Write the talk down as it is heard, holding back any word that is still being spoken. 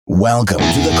Welcome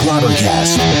to the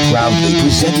Clobbercast, proudly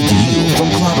presented to you from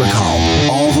Clobbercall,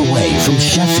 all the way from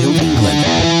Sheffield, England.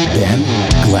 Ben,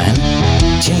 Glenn,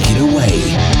 take it away.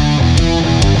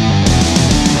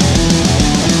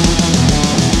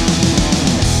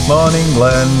 Morning,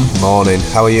 Glenn. Morning,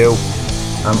 how are you?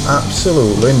 I'm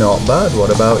absolutely not bad.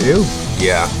 What about you?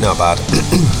 Yeah, not bad.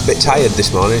 Bit tired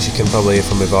this morning, as you can probably hear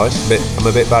from my voice. I'm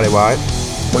a bit Barry White.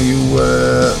 Were you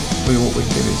up with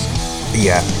kiddies?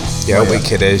 Yeah, up with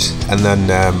kiddies. And then,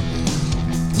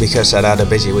 because I'd had a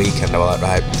busy weekend, I was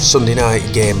like, right, Sunday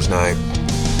night, games night.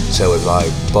 So we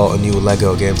bought a new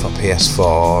Lego game for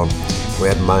PS4. We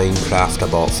had Minecraft. I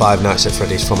bought Five Nights at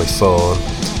Freddy's for my phone.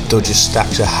 Just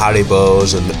stacks of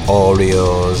Haribos and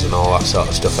Oreos and all that sort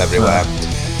of stuff everywhere.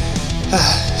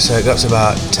 So it got to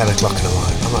about 10 o'clock and I'm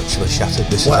like, I'm actually shattered. I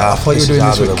thought you were doing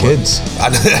this with kids.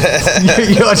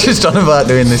 You're just on about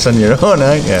doing this on your own,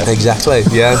 aren't you? Exactly,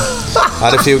 yeah. I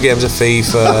had a few games of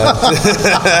FIFA.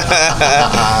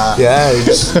 Yeah,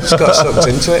 just got sucked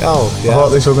into it all. Yeah. I thought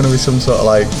this was going to be some sort of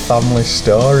like family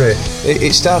story.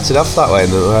 It started off that way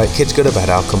and then like, kids go to bed,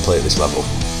 I'll complete this level.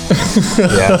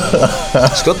 Yeah,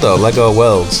 it's good though. Lego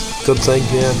Worlds, good thing.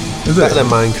 Yeah, is better it? than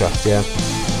Minecraft? Yeah.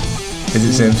 Is it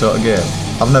the same sort of game?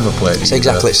 I've never played it. It's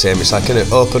exactly the same. It's like an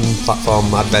open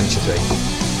platform adventure thing,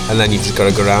 and then you've just got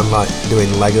to go around like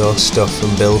doing Lego stuff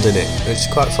and building it. It's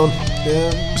quite fun. Yeah.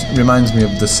 It reminds me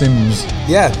of The Sims.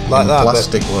 Yeah, like that.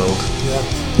 Plastic world. Yeah,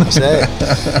 that's it.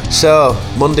 So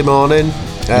Monday morning.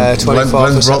 24th of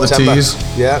brought September. The teas.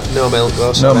 Yeah, no milk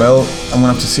though. No milk. I'm going to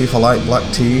have to see if I like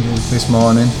black tea this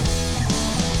morning.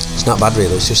 It's not bad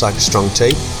really, it's just like a strong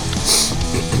tea.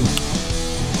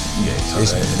 Yeah,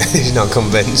 it's alright. He's not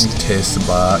convinced. Taste the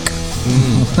bark.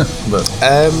 But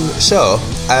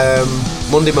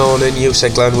Monday morning you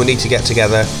said, Glenn, we need to get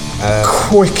together.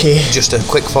 Quickie. Just a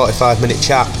quick 45-minute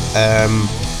chat.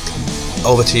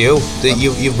 Over to you.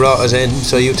 You've brought us in,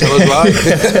 so you tell us why.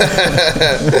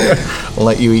 I'll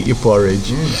let you eat your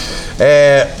porridge.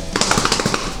 We're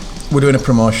doing a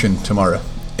promotion tomorrow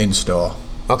in store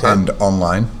and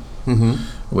online,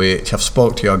 which I've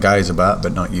spoke to your guys about,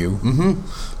 but not you.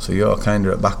 So you're kind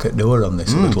of back at door on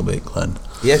this a little bit, Glenn.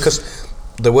 Yeah, because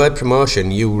the word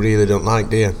promotion you really don't like,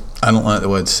 do you? I don't like the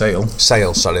word sale.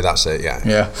 Sale, sorry, that's it. Yeah.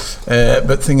 Yeah,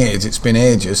 but thing is, it's been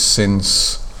ages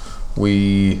since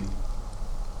we.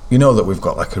 You know that we've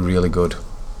got like a really good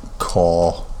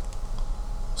core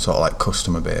sort of like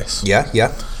customer base.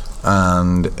 Yeah.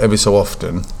 And every so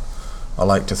often I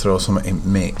like to throw something in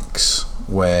mix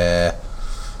where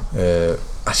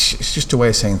it's just a way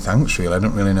of saying thanks really. I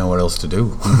don't really know what else to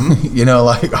do. You know,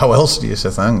 like how else do you say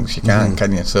thanks? You can't,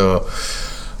 can you? So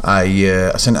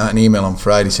I sent out an email on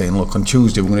Friday saying, look, on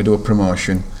Tuesday we're going to do a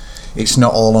promotion. It's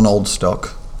not all on old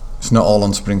stock. It's not all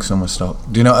on spring summer stock.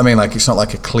 Do you know what I mean? Like it's not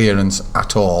like a clearance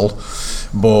at all.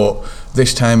 But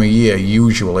this time of year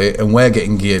usually, and we're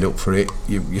getting geared up for it,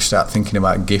 you start thinking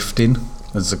about gifting,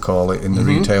 as they call it in the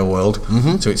retail world.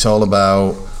 So it's all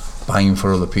about buying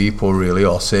for other people really,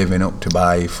 or saving up to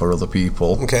buy for other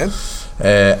people. Okay.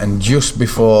 And just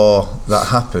before that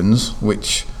happens,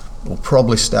 which will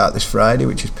probably start this Friday,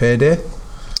 which is payday.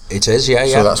 It is, yeah.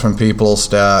 So that's when people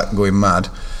start going mad.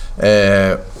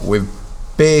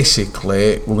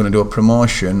 Basically, we're going to do a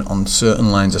promotion on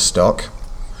certain lines of stock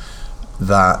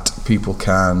that people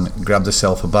can grab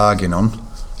themselves a bargain on.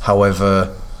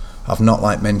 However, I've not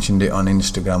mentioned it on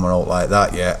Instagram or out like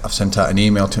that yet. I've sent out an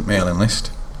email to mailing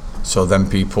list. So then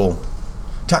people,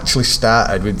 it actually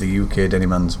started with the UK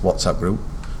Dennyman's WhatsApp group.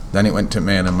 Then it went to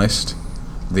mailing list.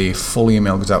 The full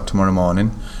email goes out tomorrow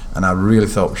morning, and I really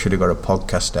thought we should have got a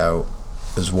podcast out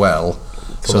as well.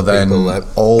 So then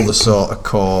all the sort of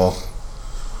core.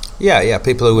 Yeah,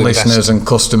 people who listeners and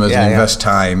customers and invest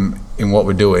time in what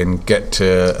we're doing get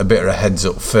to a bit of a heads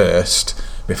up first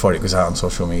before it goes out on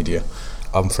social media.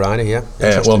 On Friday, yeah.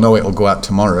 Well, no, it'll go out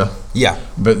tomorrow. Yeah.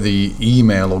 But the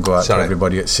email will go out to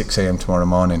everybody at 6 a.m. tomorrow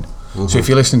morning. So if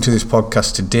you're listening to this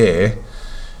podcast today,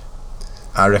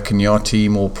 I reckon your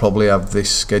team will probably have this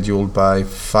scheduled by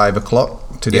 5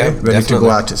 o'clock today, ready to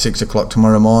go out at 6 o'clock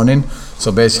tomorrow morning.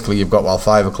 So basically you've got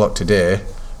 5 o'clock today,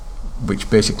 which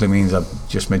basically means I've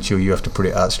just made sure you have to put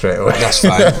it out straight away. That's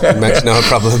fine. It makes no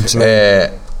problem to me.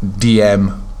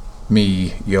 DM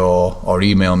me or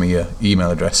email me your email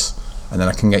address, and then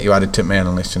I can get you added to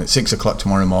mailing list. And at 6 o'clock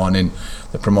tomorrow morning,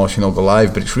 the promotion will go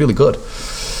live. But it's really good.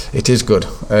 It is good.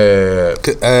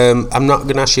 I'm not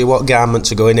going to ask you what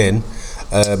garments are going in,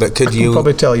 but could you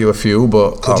probably tell you a few?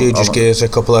 But could you just give us a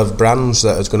couple of brands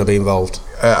that is going to be involved?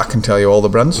 I can tell you all the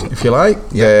brands if you like.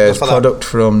 Yeah, there's product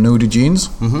from Nudie Jeans,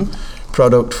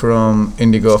 product from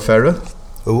Indigo Ferrer,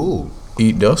 Ooh,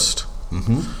 Eat Dust,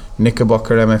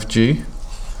 Knickerbocker MFG,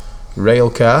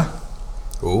 Railcar.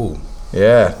 Ooh.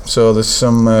 Yeah, so there's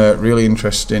some really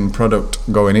interesting product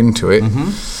going into it,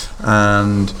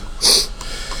 and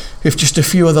if just a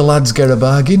few of the lads get a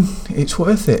bargain, it's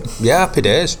worth it. Yeah, happy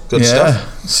days. Good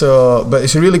stuff. So, but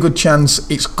it's a really good chance.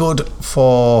 It's good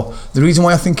for, the reason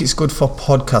why I think it's good for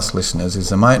podcast listeners is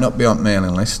they might not be on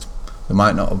mailing list, they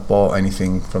might not have bought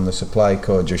anything from the supply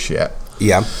code just yet.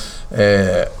 Yeah.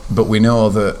 But we know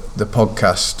that the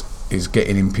podcast is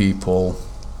getting in people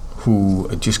who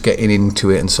are just getting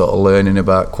into it and sort of learning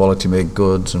about quality made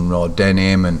goods and raw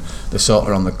denim, and they're sort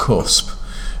of on the cusp.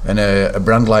 And a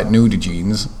brand like Nudie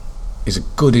Jeans is a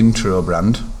good intro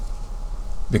brand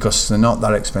because they're not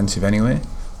that expensive anyway.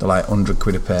 They're like 100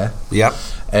 quid a pair. Yeah.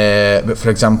 But for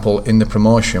example, in the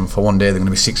promotion for one day, they're going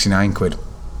to be 69 quid.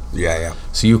 Yeah, yeah.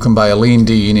 So you can buy a Lean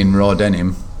Dean in raw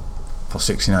denim for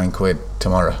 69 quid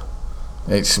tomorrow.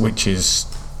 Which is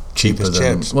cheaper than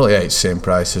chips. Well, yeah, it's the same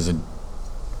price as a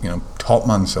top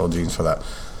man sell jeans for that.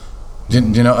 Do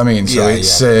you know what I mean? So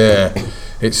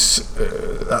it's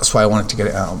that's why I wanted to get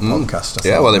it out on podcast.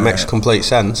 I thought, it makes complete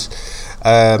sense.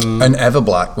 And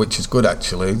Everblack, which is good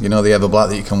actually. You know the Everblack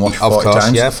that you can wash 40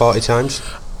 times? Yeah, 40 times.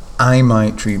 I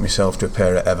might treat myself to a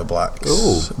pair of Everblacks.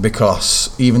 Ooh.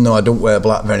 Because even though I don't wear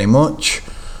black very much,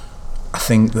 I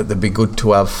think that they'd be good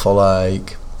to have for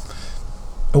like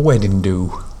a wedding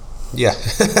do. Yeah.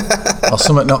 Or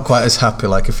something not quite as happy,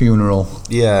 like a funeral.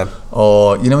 Yeah.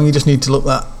 Or, you just need to look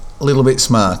that a little bit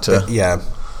smarter. Yeah.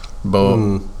 But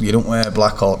you don't wear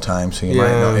black all the time, so you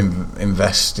might not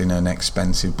invest in an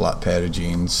expensive black pair of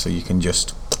jeans, so you can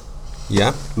just...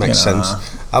 Yeah, makes sense.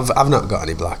 I've not got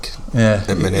any black. Yeah. At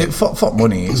the minute. For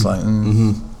money, it's like...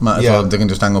 Might as well, they can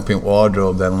just hang up in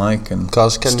wardrobe then, like, and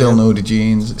still Nudie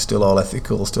Jeans, it's still all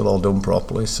ethical, still all done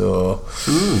properly, so...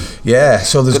 Yeah,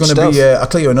 so there's going to be... I'll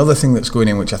tell you another thing that's going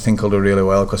in, which I think will do really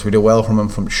well, because we do well from them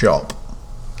from shop.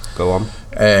 Go on.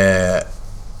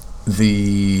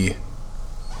 The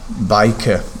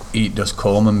biker Eat Does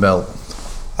Coleman belt.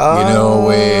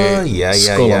 With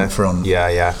skull on front.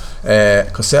 Yeah.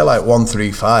 Because they're like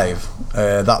 135.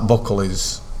 That buckle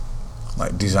is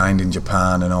like designed in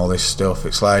Japan and all this stuff.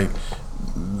 It's like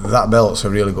that belt's a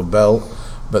really good belt,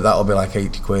 but that'll be like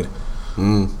 80 quid.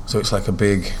 So it's like a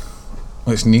big...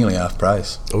 Well, it's nearly half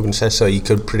price. I was going to say, so you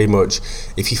could pretty much,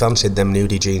 if you fancied them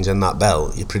Nudie Jeans and that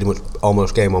belt, you pretty much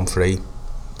almost game on free.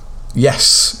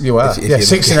 Yes, you are. If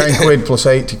 69 quid plus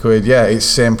 80 quid. Yeah, it's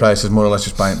the same price as more or less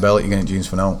just buying a belt. You're getting jeans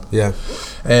for now. Yeah.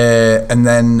 And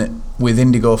then with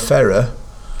Indigo Ferrer,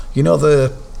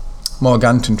 the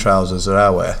Morganton trousers that I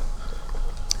wear.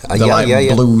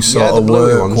 They're blue sort of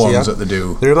work ones that they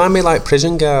do. They remind me like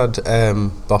prison guard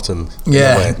bottom.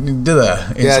 Yeah, do they?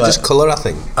 It's just colour, I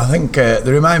think. I think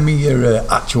they remind me of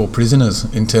actual prisoners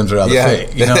in terms of how they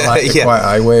fit. Like they're quite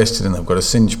high-waisted and they've got a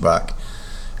cinch back.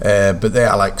 But they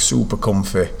are like super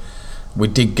comfy. We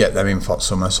did get them in for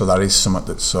summer, so that is something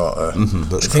that's sort of...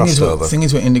 That's crossed over. The thing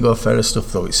is with Indigo Ferrer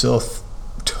stuff though, it's so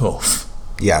tough.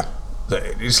 Yeah.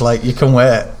 It's like you can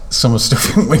wear summer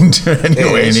stuff in winter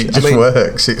anyway, and it just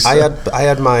works. I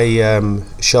had my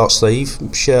short sleeve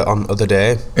shirt on the other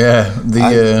day. Yeah,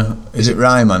 is it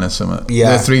Ryman or something?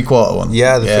 Yeah, the 3/4 one.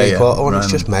 Yeah, the 3/4 one. Ryman.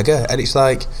 It's just mega, and it's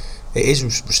like it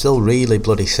is still really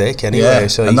bloody thick anyway. Yeah,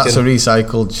 so and that's a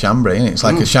recycled chambray, isn't it? It's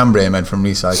like a chambray made from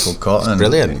recycled cotton. It's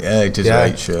brilliant. Yeah, it is a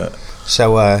great shirt.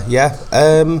 So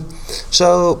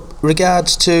so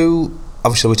regards to.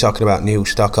 Obviously, we're talking about new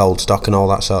stock, old stock, and all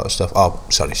that sort of stuff. Oh,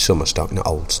 sorry, summer stock, not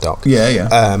old stock.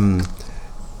 Yeah.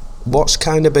 What's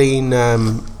kind of been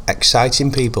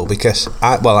exciting people? Because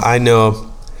I know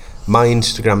my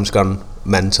Instagram's gone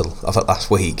mental of it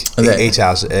last week. It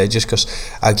has, just because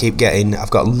I've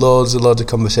got loads of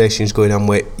conversations going on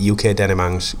with UK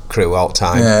Denimang's crew all the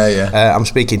time. Yeah. I'm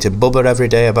speaking to Bubba every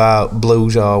day about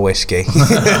blues or whiskey.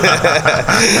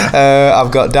 I've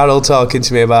got Daryl talking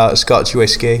to me about Scotch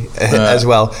whiskey as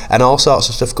well, and all sorts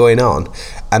of stuff going on.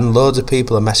 And loads of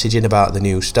people are messaging about the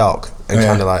new stock and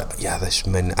kind of like, this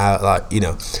man,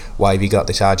 why have you got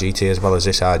this RGT as well as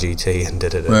this RGT and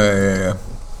Yeah.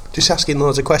 Just asking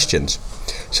loads of questions.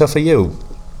 So for you,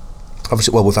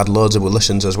 obviously, we've had loads of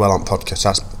listens as well on podcasts.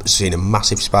 That's seen a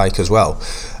massive spike as well.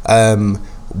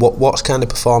 What's kind of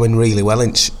performing really well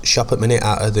in shop at minute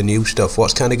out of the new stuff?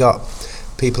 What's kind of got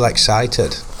people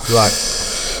excited? Right.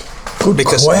 Good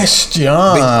question.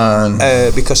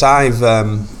 Because I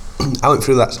went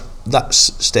through that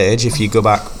stage. If you go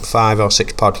back 5 or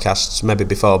 6 podcasts, maybe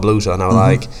before Blue Zone, I was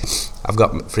like, I've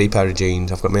got 3 pair of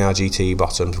jeans, I've got my RGT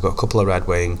bottoms, I've got a couple of Red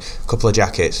Wing, a couple of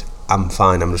jackets. I'm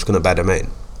fine. I'm just going to bed them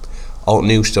in. All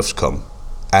new stuff's come,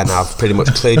 and I've pretty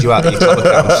much cleared you out of your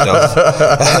ClubberCam stuff.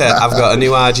 I've got a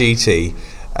new RGT.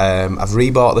 I've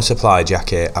rebought the supply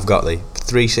jacket. I've got the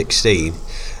 316,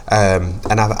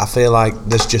 and I feel like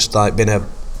there's just like been a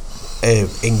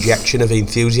injection of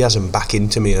enthusiasm back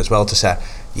into me as well to say,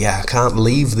 yeah, I can't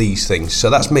leave these things. So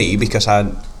that's me, because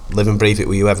I live and breathe it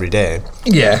with you every day.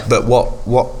 Yeah. But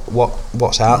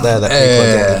what's out there that people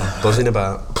are getting buzzing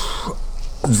about?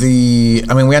 We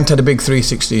hadn't had a big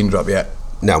 316 drop yet.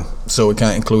 No. So we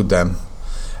can't include them.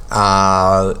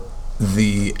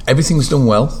 Everything's done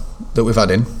well that we've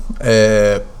had in.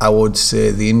 I would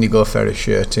say the Indigo Ferris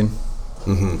shirting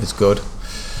is good.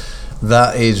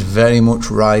 That is very much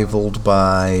rivaled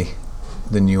by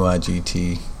the new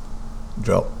RGT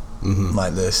drop,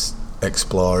 like this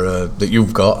Explorer that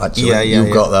you've got. Actually,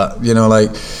 you've got that. You know,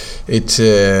 like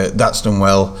that's done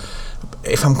well.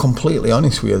 If I'm completely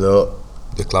honest with you, though,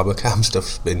 the ClubberCam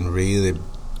stuff's been really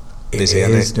busy.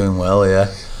 It is doing well,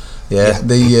 yeah.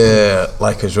 The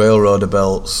like as railroader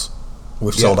belts,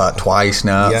 we've sold out twice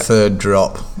now. Third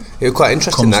drop. It was quite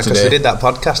interesting that, because we did that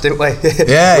podcast, didn't we? We did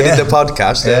the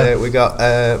podcast. We got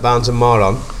Barnes and Moore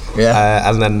on.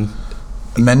 And then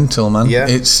mental, man. Yeah.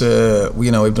 It's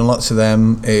we've done lots of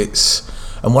them.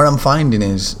 And what I'm finding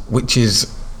is, which is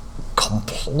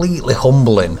completely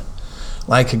humbling,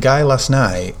 like a guy last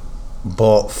night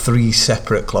bought 3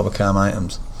 separate ClubberCam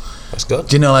items. That's good.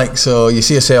 Do you know, like, so you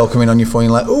see a sale coming on your phone,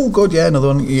 you're like, oh good, yeah, another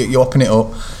one, you open it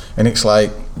up and it's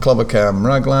like ClubberCam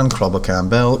raglan, ClubberCam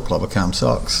belt, ClubberCam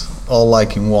socks, all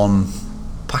like in one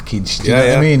package. Do you know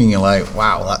what I mean? And you're like,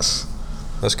 wow, that's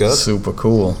good. Super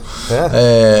cool.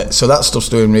 So that stuff's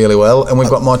doing really well, and we've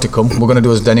got more to come. We're going to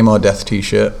do a Denim or Death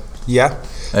t-shirt.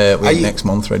 Next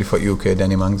month, ready for UK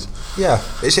Denim Hangs. Yeah,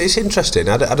 it's interesting.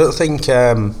 I don't think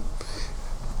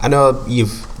I know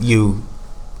you've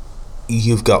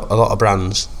got a lot of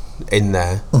brands in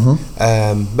there,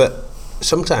 but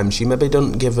sometimes you maybe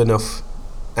don't give enough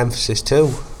emphasis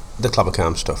to the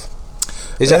ClubberCam stuff.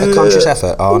 Is that a conscious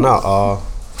effort or not, or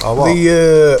what?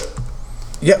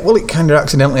 Well, it kind of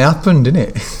accidentally happened, didn't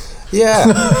it? Yeah.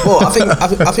 Well, I think.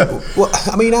 Well,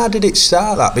 I mean, how did it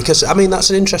start? That, because I mean, that's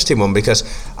an interesting one, because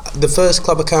the first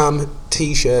ClubberCam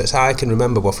t-shirts I can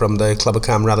remember were from the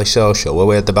ClubberCam Rally Social, where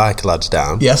we had the biker lads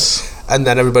down. Yes. And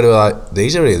then everybody were like,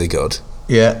 "These are really good."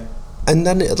 Yeah. And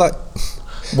then it like,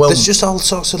 there's just all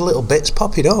sorts of little bits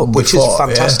popping up, which is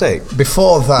fantastic. Yeah.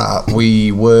 Before that,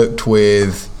 we worked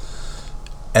with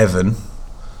Evan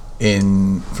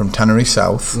from Tannery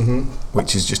South,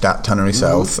 which is just at Tannery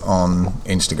South on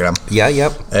Instagram.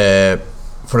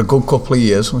 For a good couple of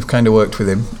years, we've kind of worked with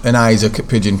him, and Isaac at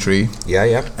Pigeon Tree.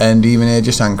 And even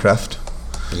Aegis Handcraft.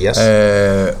 Yes.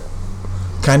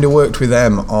 Kind of worked with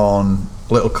them on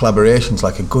little collaborations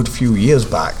like a good few years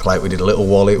back. Like we did a little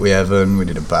wallet with Evan, we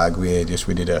did a bag with Aegis,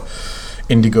 we did a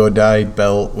indigo dyed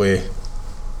belt with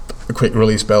a quick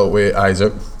release belt with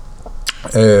Isaac,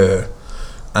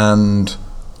 and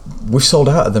we've sold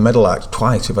out of the Medal Act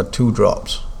twice. We've had 2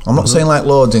 drops. I'm not saying like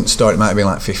loads in store, it might have been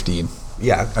like 15,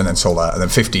 and then sold out, and then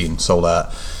 15 sold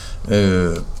out,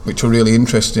 which were really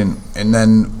interesting. And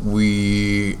then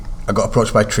I got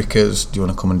approached by Trickers, do you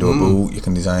want to come and do a boot, you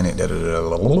can design it,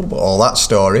 all that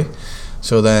story.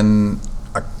 So then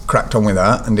I cracked on with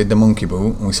that and did the monkey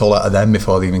boot, and we sold out of them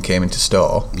before they even came into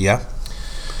store.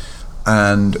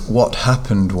 And what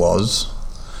happened was,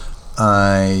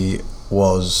 I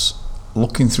was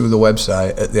looking through the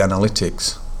website at the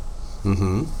analytics,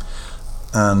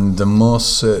 and the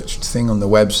most searched thing on the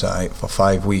website for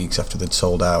 5 weeks after they'd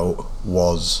sold out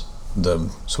was the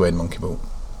suede monkey boot.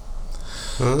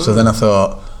 So then I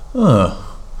thought,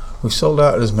 we've sold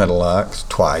out of this Medal Act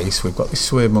twice, we've got this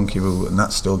suede monkey boot, and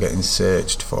that's still getting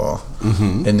searched for.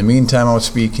 In the meantime, I was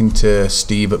speaking to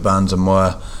Steve at Barnes and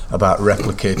Moore about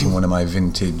replicating one of my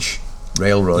vintage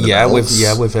railroad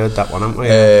belts. We've heard that one, haven't we?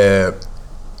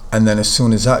 And then as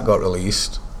soon as that got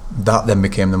released, that then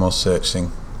became the most searched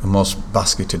thing, the most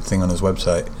basketed thing on his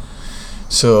website.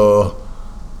 So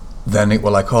then it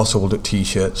were like, so we'll do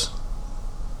t-shirts.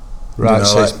 Right,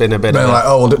 so it's been a bit of like,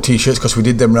 we'll do t-shirts, because we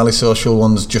did them Rally Social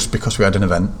ones just because we had an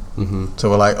event. So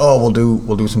we're like, we'll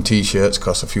do some t-shirts,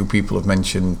 because a few people have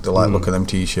mentioned they like look at them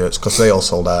t-shirts, because they all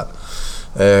sold out.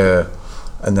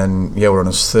 And then we're on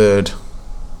his 3rd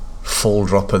full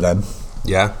drop of them.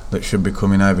 That should be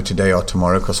coming either today or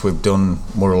tomorrow, because we've done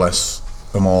more or less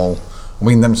them all. I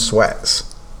mean, them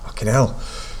sweats, fucking hell,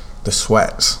 the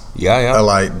sweats are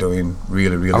like doing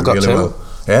really well.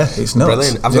 Yeah, it's nuts.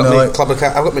 Brilliant. I've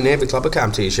got my Navy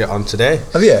ClubberCam t-shirt on today.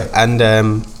 Have you?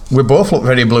 And we both look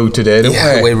very blue today,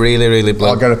 don't we? We're really blue.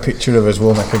 I'll get a picture of us,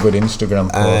 we'll make a good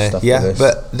Instagram post after this.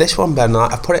 But this one, Ben,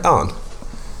 I've put it on,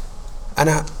 and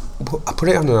I put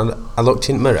it on and I looked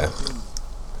in the mirror,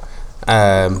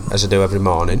 as I do every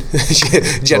morning.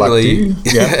 Generally,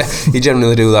 you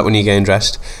generally do that when you're getting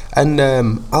dressed. And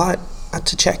I had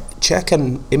to check,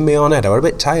 and in my own head, I was a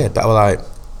bit tired, but I was like,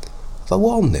 have I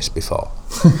worn this before?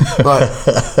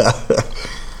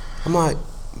 I'm like,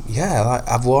 yeah, like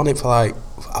I've worn it 4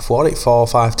 or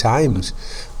 5 times,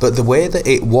 but the way that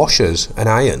it washes and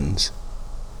irons,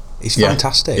 it's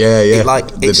fantastic.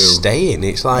 It's staying.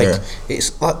 It's like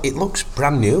it looks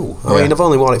brand new. I mean, I've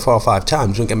only worn it 4 or 5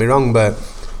 times. Don't get me wrong, but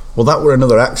well, that were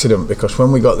another accident, because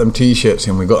when we got them T-shirts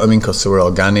in, we got them in because they were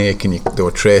organic and they were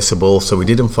traceable. So we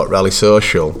did them for Rally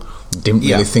Social. Didn't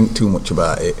really think too much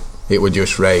about it. It was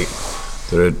just right.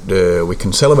 We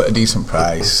can sell them at a decent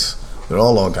price. They're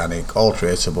all organic, all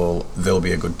traceable. They'll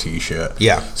be a good T-shirt.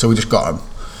 Yeah. So we just got them,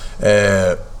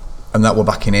 and that were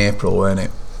back in April, weren't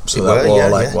it? So that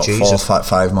was 4 or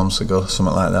 5 months ago,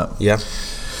 something like that. Yeah.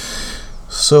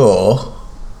 So,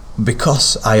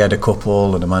 because I had a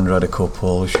couple, and Amanda had a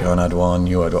couple, Sean had one,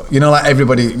 you had one, like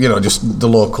everybody, just the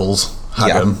locals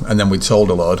had them, and then we'd sold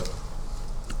a load.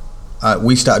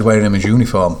 We started wearing them as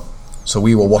uniform, so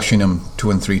we were washing them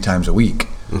 2 and 3 times a week,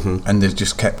 and they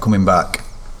just kept coming back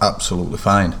absolutely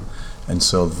fine. And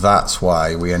so that's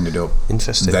why we ended up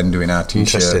then doing our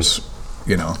T-shirts,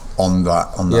 on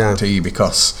that tee,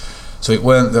 because so it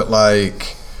weren't that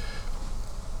like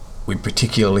we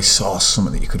particularly sourced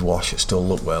something that you could wash, it still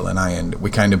looked well, and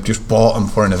we kind of just bought them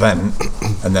for an event,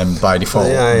 and then by default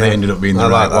they ended up being the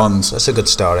right ones. That's a good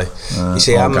story. You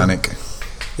see, organic.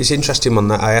 It's interesting one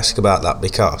that I ask about that,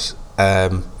 because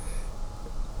I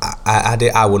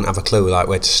wouldn't have a clue like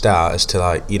where to start as to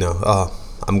like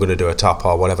I'm going to do a top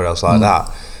or whatever else like that.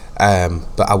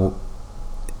 But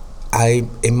I,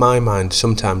 in my mind,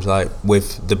 sometimes like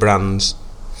with the brands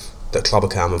that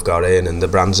Clobbercam have got in, and the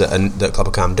brands that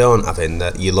Clobbercam don't have in,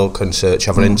 that you look and search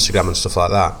over Instagram and stuff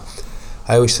like that,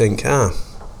 I always think,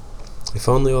 if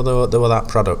only there were that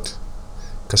product,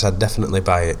 because I'd definitely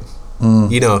buy it.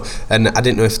 And I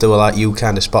didn't know if they were like you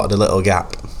kind of spotted a little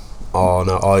gap or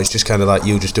not, or it's just kind of like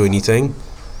you just doing your thing.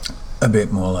 A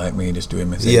bit more like me just doing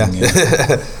my thing.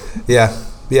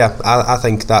 I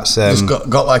think that's just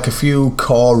got like a few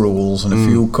core rules and a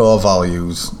few core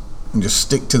values, and just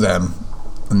stick to them,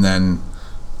 and then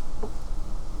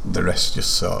the rest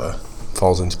just sort of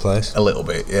falls into place a little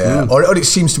bit. Or it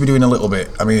seems to be doing a little bit.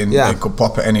 I mean, it could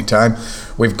pop at any time.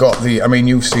 We've got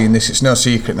you've seen this, it's no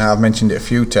secret now, I've mentioned it a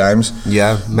few times.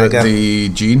 Mega. The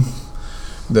jean,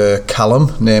 the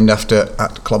Callum, named after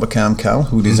at Clobbercam Cal,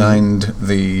 who designed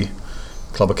the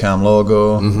Clobbercam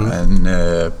logo,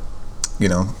 and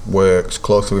works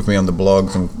closely with me on the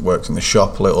blogs and works in the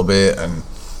shop a little bit, and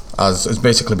has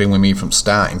basically been with me from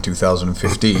start in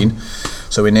 2015.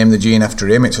 So we named the jean after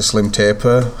him. It's a slim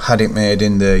taper, had it made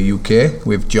in the UK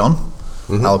with John,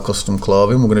 Al Custom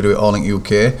Clothing. We're going to do it all in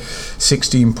UK.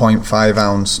 16.5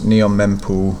 ounce neon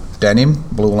Mempu denim,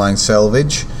 blue line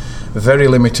selvage, very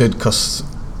limited because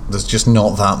there's just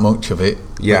not that much of it,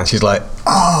 which is like,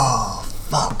 oh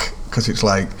fuck, because it's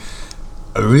like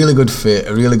a really good fit,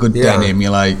 a really good denim.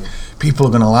 You're like, people are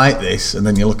going to like this, and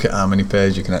then you look at how many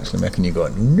pairs you can actually make, and you go,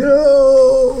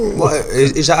 no. What,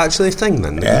 is that actually a thing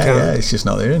then? Yeah, it's just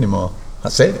not there anymore.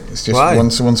 That's it. It's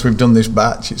just once we've done this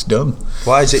batch, it's done.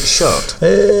 Why is it shut?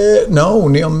 No,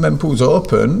 Neon Mempu's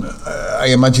open. I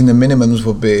imagine the minimums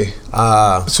would be.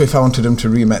 So if I wanted them to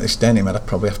remake this denim, I'd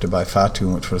probably have to buy far too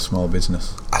much for a small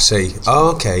business. I see.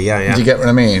 Oh, okay, yeah. Do you get what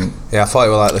I mean? Yeah, I thought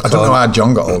you were like the. I don't know how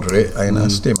John got hold of it. I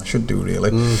asked him. I should do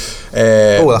really.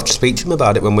 We'll have to speak to him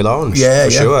about it when we launch. Yeah,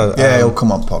 for sure. Yeah, he'll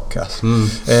come on podcast.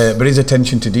 But his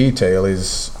attention to detail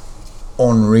is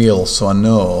unreal, so I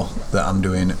know that I'm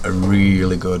doing a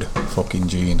really good fucking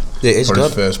jean. It is for good.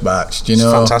 His first batch. Do you it's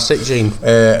know? Fantastic jean.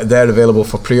 They're available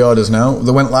for pre-orders now.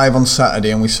 They went live on Saturday,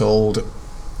 and we sold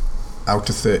out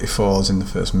of 34s in the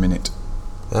first minute.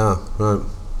 Ah, right.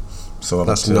 So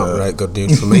that's not very good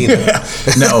news for me then.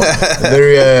 No,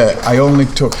 I only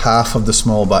took half of the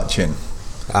small batch in.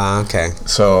 Okay.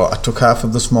 So I took half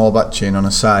of the small batch in on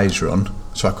a size run,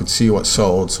 so I could see what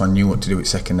sold, so I knew what to do with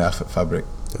second half at fabric.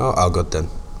 Oh, good then.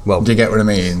 Well, do you get what I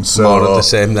mean? So more of the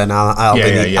same then.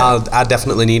 I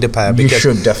definitely need a pair. You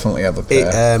should definitely have a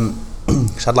pair.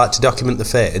 So I'd like to document the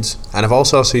fades, and I've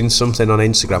also seen something on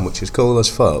Instagram which is cool as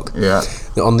fuck. Yeah.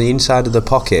 That on the inside of the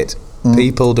pocket,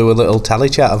 people do a little tally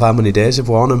chat of how many days they've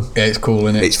worn them. Yeah, it's cool,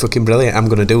 isn't it? It's fucking brilliant. I'm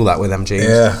going to do that with them jeans.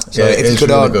 Yeah, so yeah, if it's you could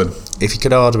really order, good. If you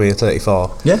could order me a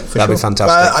 34, Yeah, for that'd sure. be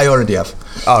fantastic. I already have.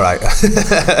 All right,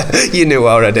 you knew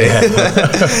already.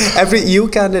 You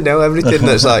kind of know everything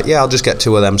that's like, yeah, I'll just get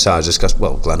 2 of them sizes because,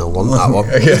 well, Glenn will want that one.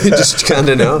 You just kind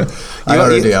of know. I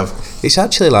already have. It's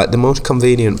actually like the most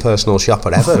convenient personal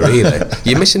shopper ever, really.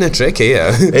 You're missing a trick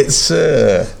here. It's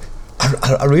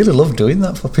I really love doing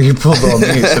that for people, though. I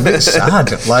mean, it's a bit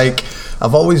sad. Like,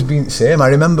 I've always been the same. I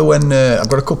remember when I've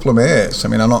got a couple of mates. I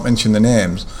mean, I'll not mention the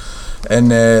names, and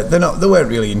they weren't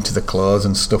really into the clothes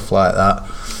and stuff like that.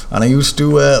 And I used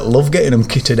to love getting them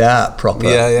kitted out proper.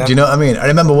 Yeah. Do you know what I mean? I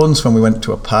remember once when we went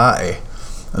to a party,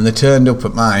 and they turned up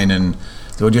at mine, and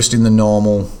they were just in the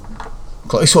normal.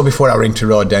 This was before I were into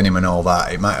raw denim and all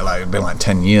that. It might have been like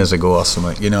 10 years ago or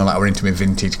something. You know, like I were into my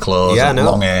vintage clothes, and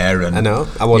long hair, and I know.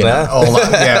 I was there. All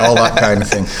that, all that kind of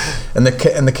thing. And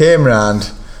they came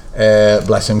round.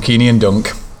 Bless them, Keeney and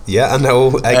Dunk. Yeah, I know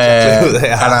exactly who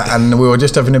they are. And we were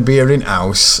just having a beer in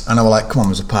house, and I was like, "Come on,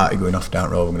 there's a party going off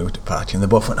down the road. We're going to go to a party." And they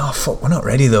both went, "Oh fuck, we're not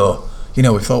ready though." You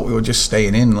know, we thought we were just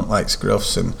staying in like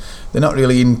scruffs, and they're not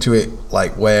really into it,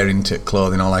 like wearing into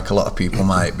clothing, or like a lot of people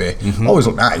might be. Always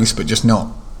look nice, but just not.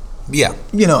 Yeah,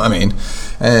 you know what I mean.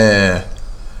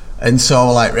 And so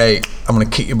I'm like, right, I'm gonna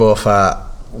kick you both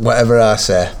out. Whatever I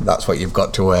say, that's what you've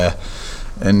got to wear.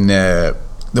 And they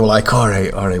were like, all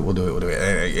right, we'll do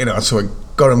it. You know, so I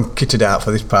got them kitted out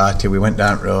for this party. We went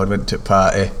down the road, went to a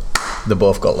party. They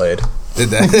both got laid. Did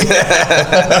they?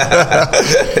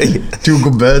 2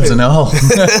 good birds and all.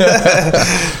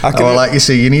 I was like, you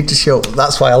see, you need to show.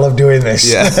 That's why I love doing this.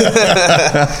 Yeah.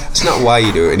 It's not why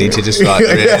you do it. You need to just like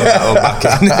reel that all back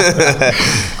in.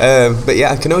 But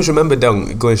yeah, I can always remember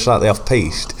Dunk going slightly off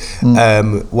piste.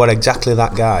 What exactly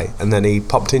that guy, and then he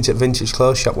popped into a vintage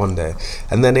clothes shop one day,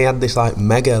 and then he had this like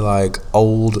mega like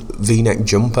old V-neck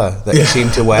jumper that he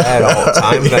seemed to wear all the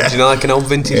time. Do you know, like an old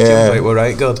vintage jumper? It were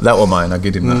right good. That were mine. I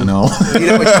give him that and all. You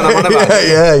know which one I'm on about?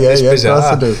 Yeah. It's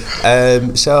bizarre. Of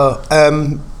course I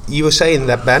do. You were saying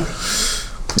that, Ben.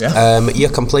 Yeah. You're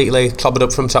completely clobbered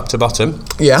up from top to bottom.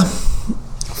 Yeah.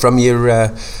 From your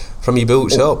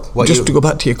boots up. Just to go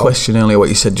back to your question earlier, what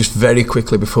you said, just very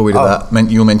quickly before we do that,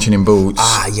 you were mentioning boots.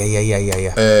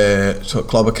 Yeah. So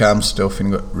Clobber Cam stuff,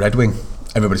 and you've got Red Wing.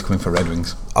 Everybody's coming for Red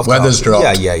Wings. course. Weather's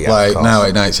dropped. Yeah. Like now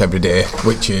at nights every day,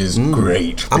 which is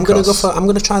great. I'm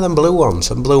gonna try them blue ones,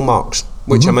 some blue mocks,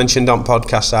 which I mentioned on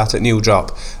podcast art at New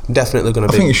Drop. I'm definitely gonna.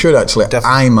 I think you should actually.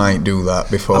 I might do that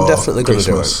before. I'm definitely gonna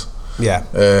Christmas. do it.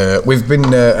 Yeah. We've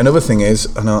been. Another thing is,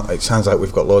 I know it sounds like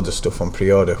we've got loads of stuff on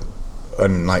pre-order,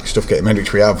 and like stuff getting made,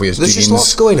 which we have. There's just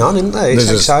lots going on, isn't there? It's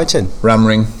exciting. Ram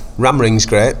ring. Ram ring's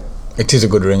great. It is a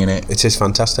good ring, innit? It is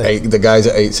fantastic. The guys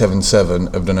at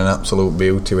 877 have done an absolute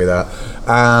beauty with that.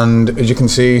 And as you can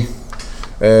see,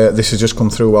 this has just come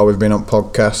through while we've been on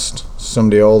podcast.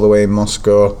 Somebody all the way in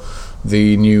Moscow,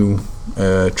 the new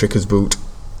Trickers boot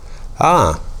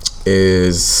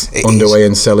is underway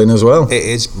and selling as well. It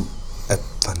is a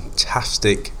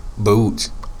fantastic boot.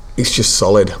 It's just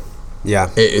solid. Yeah.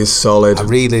 It is solid. I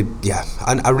really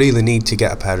need to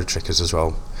get a pair of Trickers as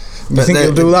well. Do you think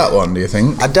you'll do that one, do you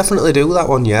think? I'd definitely do that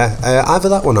one, yeah. Either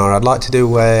that one, or I'd like to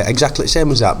do exactly the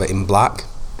same as that, but in black.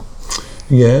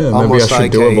 Yeah, maybe I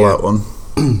should do a black one.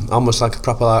 Almost like a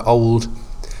proper like old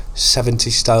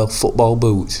 70s style football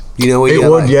boot. You know what it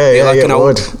would,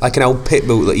 like an old pit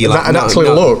boot that you like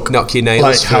knock your nails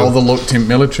like through. how they looked in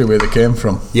military where they came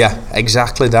from. Yeah,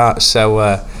 exactly that.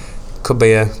 So could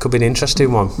be an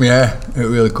interesting one. Yeah, it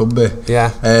really could be.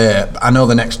 Yeah. I know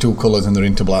the next 2 colours and they're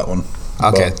into black one.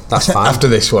 Okay, that's fine. After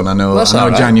this one, I know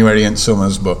right. January and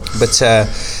summers, but so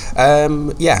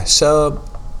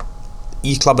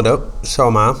you clobbered up, so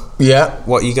am I. Yeah.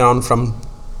 What you going from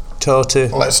toe to?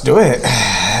 Let's do it.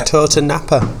 Toe to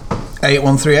Napa.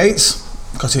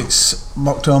 8138s, because it's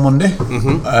Mocktail Monday.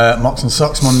 Mocks and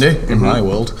Socks Monday in my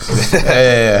world.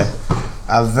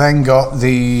 I've then got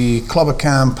the Clobber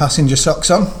Cam passenger socks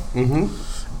on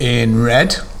in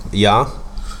red. Yeah.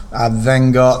 I've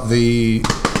then got the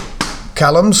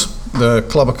Callums, the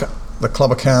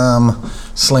Clobber Cam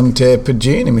slim tapered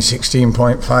jean in my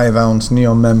 16.5 ounce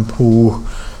neon mempool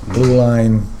blue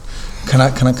line. Can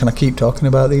I keep talking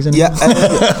about these anymore?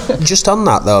 Yeah. Just on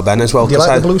that though, Ben, as well. Do you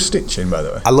like the blue stitching, by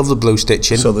the way? I love the blue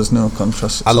stitching. So there's no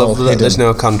contrast. I love that there's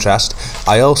no contrast.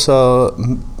 I also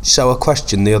saw a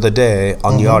question the other day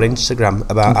on your Instagram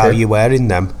about how you're wearing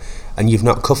them, and you've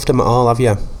not cuffed them at all, have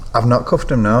you? I've not cuffed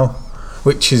them now,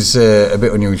 which is a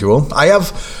bit unusual. I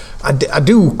have. I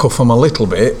do cuff them a little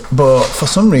bit, but for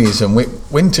some reason, with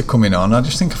winter coming on, I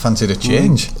just think I fancied a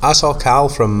change. I saw Carl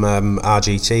from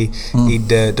RGT. He'd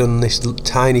done this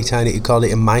tiny, he called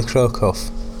it a micro cuff.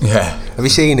 Yeah. Have you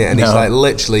seen it? And No. it's like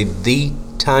literally the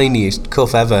tiniest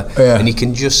cuff ever, Yeah. and you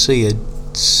can just see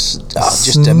just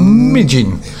a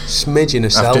Smidgen. smidgen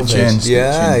of After selfish. chain stitching.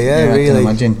 Yeah, Yeah, I can really.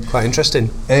 imagine. Quite interesting.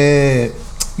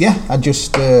 Yeah, I've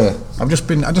just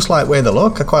like where they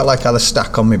look. I quite like how they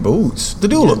stack on my boots. They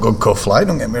do look good cuff like,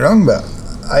 don't get me wrong, but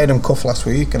I had them cuff last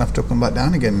week and I've took them back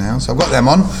down again now. So I've got them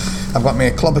on. I've got my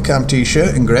Clobbercam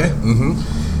t-shirt in grey.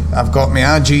 I've got my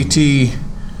RGT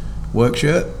work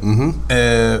shirt.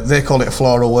 They call it a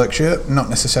floral work shirt. Not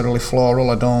necessarily floral,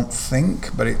 I don't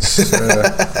think, but it's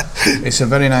it's a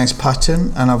very nice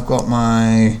pattern. And I've got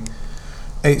my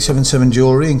 877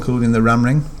 jewellery, including the ram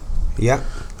ring. Yeah,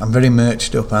 I'm very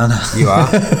merched up, aren't I? you are.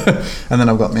 And then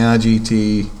I've got my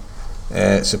RGT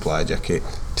supply jacket.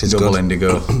 Tis Double good.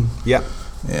 indigo. Yeah.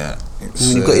 Yeah. And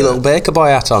you've got your little baker boy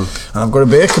hat on. Is And I've got a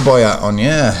baker boy hat on,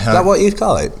 yeah. that what you'd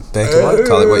call it? Baker boy?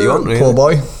 Call it what you want, really. Poor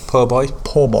boy. Poor boy.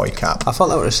 Poor boy cap. I thought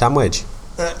that was a sandwich.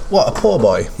 What, a poor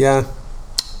boy? Yeah.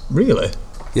 Really?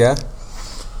 Yeah.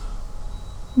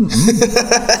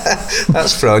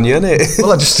 That's thrown you, isn't it?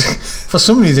 Well, I just, for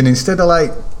some reason, instead of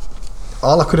like,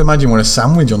 all I could imagine was a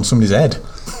sandwich on somebody's head.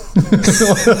 I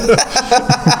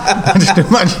just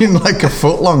imagine like a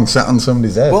foot long sat on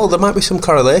somebody's head. Well, there might be some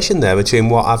correlation there between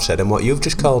what I've said and what you've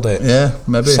just called it. Yeah,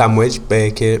 maybe. Sandwich,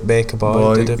 baker boy,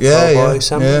 Boy. did a Yeah, poor boy, yeah,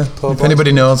 sandwich, yeah. poor If boy.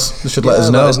 anybody knows, they should let us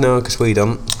know. Let us know, because we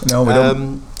don't. No, we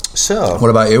don't. So, What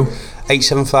about you?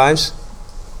 875s,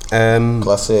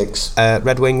 Classics.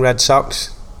 Red Wing, Red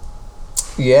Sox.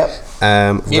 Yep.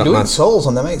 You're You're doing soles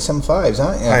on them 875s,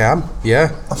 aren't you? I am,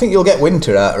 yeah. I think you'll get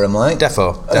winter out of them, like.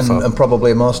 Defo. And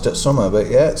probably most at summer, but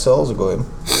yeah, soles are going.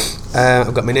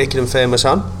 I've got my Naked and Famous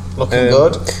on. Looking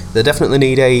good. They definitely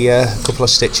need a couple of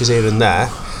stitches here and there.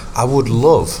 I would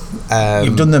love.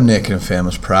 You've done them Naked and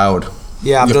Famous proud.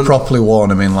 Yeah, I've You've done. properly worn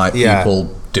them in like Yeah.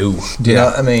 people do. Do you know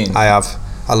what I mean? I have.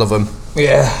 I love them.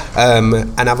 Yeah.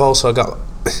 And I've also got.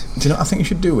 Do you know what I think you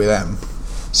should do with them?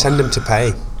 Send them to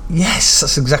pay. Yes,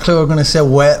 that's exactly what I'm going to say.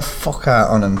 Wear the fuck out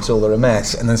on them till they're a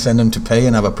mess, and then send them to pay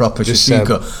and have a proper Just,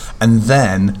 shashiko. And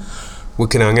then We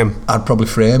can hang them. I'd probably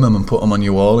frame them and put them on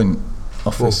your wall in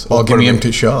office, We'll or give put me 'em them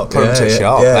to shop. Put them to yeah,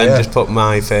 shop yeah, and yeah. just put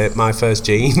my first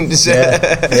jeans. Yeah,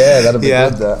 that'd be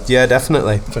good. That Yeah,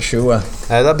 definitely. for sure.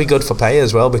 That'd be good for pay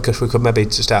as well, because we could maybe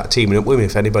start teaming up with them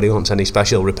if anybody wants any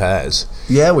special repairs.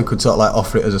 Yeah, we could sort of like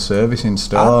offer it as a service in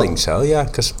store. I think so, yeah,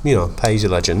 because, pay's a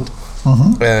legend.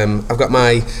 Mm-hmm. I've got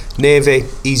my Navy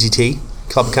Easy T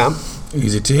Club Cam.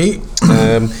 Easy to eat.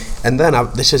 And then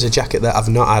this is a jacket that I've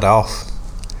not had off.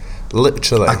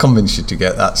 Literally. I convinced you to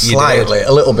get that You slightly, did.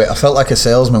 a little bit. I felt like a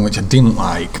salesman, which I didn't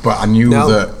like, but I knew No.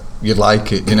 that you'd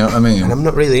like it. You know what I mean? And I'm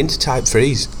not really into Type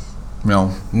 3s.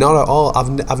 No, Not at all.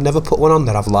 I've never put one on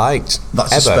that I've liked.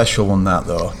 that's ever. a special one. That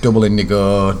though, double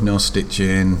indigo, no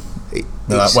stitching.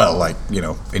 It's-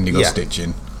 Indigo Yeah.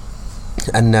 stitching.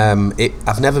 And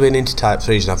I've never been into Type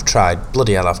 3s, and I've tried.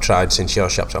 Bloody hell, I've tried since your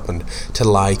shop's opened to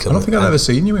like them. I don't think I've ever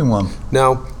seen you in one.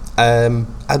 No.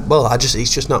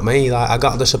 It's just not me. Like, I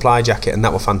got the supply jacket, and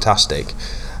that was fantastic.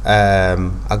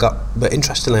 But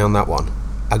interestingly on that one,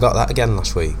 I got that again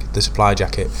last week, the supply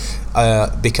jacket,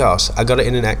 because I got it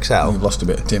in an XL. You've lost a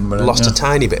bit of timber. haven't Lost you? a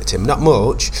tiny bit of timber, not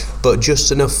much, but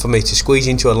just enough for me to squeeze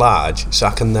into a large, so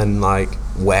I can then like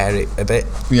wear it a bit.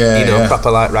 Yeah, yeah.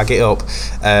 Proper like rag it up.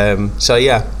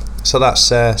 So that's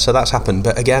happened.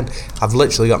 But again, I've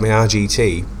literally got my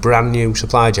RGT brand new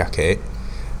supply jacket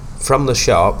from the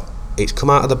shop. It's come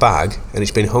out of the bag and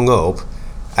it's been hung up,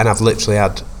 and I've literally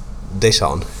had this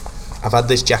on. I've had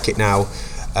this jacket now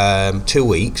 2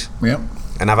 weeks, Yeah.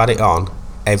 and I've had it on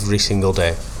every single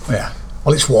day. Yeah.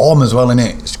 Well, it's warm as well, isn't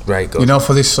it? It's great good. You know,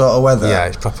 for this sort of weather. Yeah,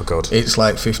 it's proper good. It's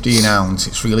like 15 ounce.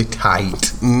 It's really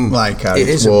tight. Like how It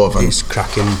it's is. woven. It's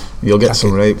cracking. You'll get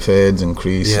some cracking. rape fades and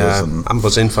creases. Yeah, And I'm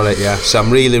buzzing for it. Yeah, so I'm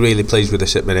really, really pleased with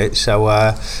this at the minute. So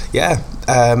I've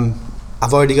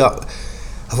already got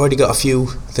a few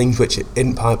things which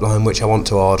in pipeline which I want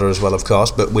to order as well, of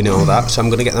course. But we know that, so I'm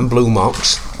going to get them blue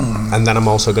mocks, and then I'm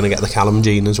also going to get the Callum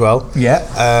jean as well.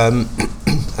 yeah.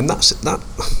 And that's that.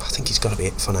 I think it's got to be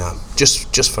it for now.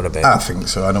 Just for a bit. I think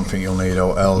so. I don't think you'll need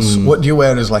what else. What do you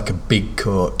wear as like a big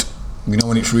coat? You know,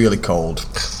 when it's really cold.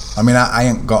 I mean, I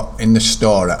ain't got in the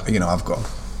store.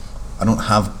 I don't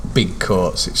have big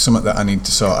coats. It's something that I need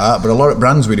to sort out. But a lot of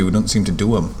brands we do don't seem to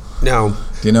do them. No,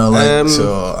 You know, like,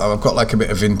 so I've got like a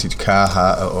bit of vintage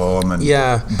Carhartt at home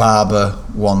and Barber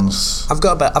ones. I've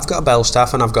got a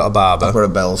Belstaff and I've got a Barber. I've got a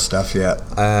Belstaff, yeah.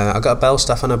 I've got a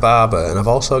Belstaff and a Barber, and I've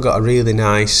also got a really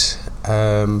nice,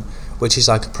 which is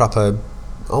like a proper,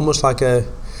 almost like a,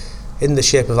 in the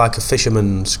shape of like a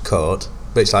fisherman's coat,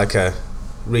 but it's like a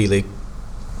really,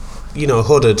 you know,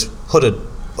 hooded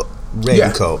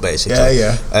raincoat basically.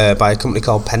 By a company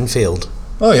called Penfield.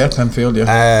 Oh yeah, Penfield,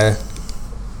 yeah.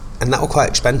 And that was quite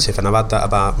expensive, and I've had that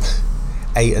about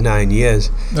 8 or 9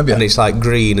 years. And it's like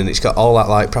green, and it's got all that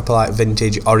like proper like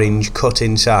vintage orange cut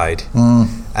inside,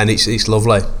 and it's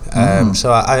lovely.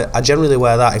 So I generally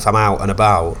wear that if I'm out and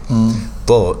about,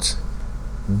 but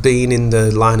being in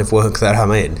the line of work that I'm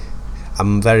in,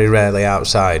 I'm very rarely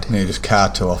outside. You just car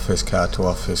to office.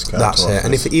 That's it.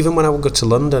 And even when I would go to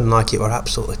London, like, it were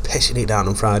absolutely pissing it down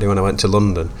on Friday when I went to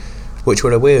London, which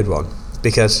were a weird one,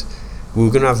 because we were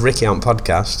going to have Ricky on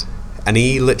podcast, and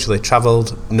he literally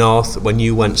travelled north when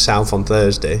you went south on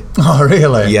Thursday. Oh,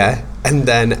 really? Yeah. And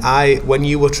then when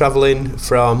you were travelling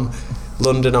from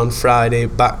London on Friday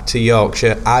back to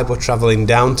Yorkshire, I was travelling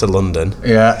down to London.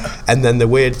 Yeah. And then the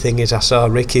weird thing is, I saw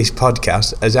Ricky's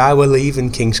podcast as I were leaving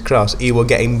King's Cross, he were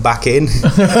getting back in.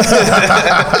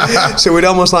 So we'd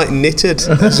almost like knitted.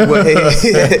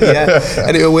 Yeah.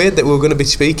 And it was weird that we were going to be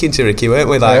speaking to Ricky, weren't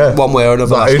we? Like one way or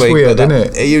another last week. Weird, isn't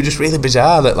it? It was just really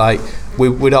bizarre that like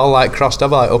we'd all like crossed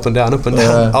over, like up and down,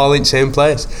 all in the same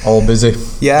place. All busy.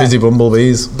 Yeah. Busy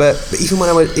bumblebees. But even when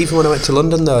I went to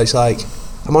London though, it's like,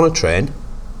 I'm on a train,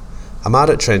 I'm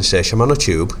out at a train station, I'm on a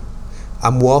tube,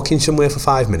 I'm walking somewhere for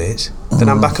 5 minutes, then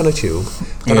I'm back on a tube,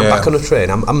 then I'm back on a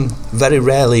train. I'm very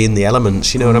rarely in the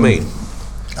elements, you know what I mean?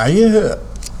 I'm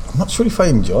not sure if I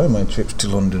enjoy my trips to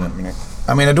London at the minute.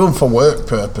 I mean, I do them for work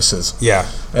purposes. Yeah.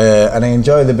 And I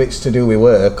enjoy the bits to do with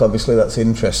work, obviously that's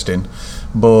interesting,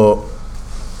 but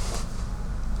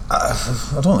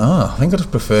I don't know, I think I just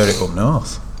prefer it up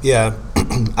north. Yeah,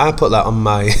 I put that on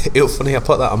my. It was funny. I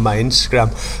put that on my Instagram.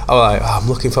 I was like, I'm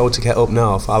looking forward to get up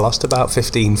north. I lost about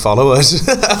 15 followers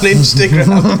on Instagram.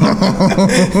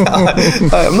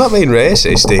 I'm not being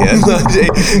racist here.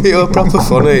 It was proper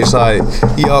funny. It's like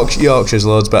Yorkshire's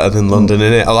loads better than London,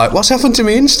 innit? I'm like, what's happened to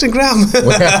my Instagram?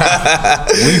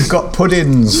 We've got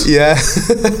puddings. Yeah.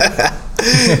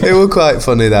 It was quite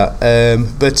funny that,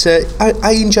 but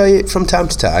I enjoy it from time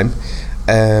to time.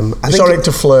 It's alright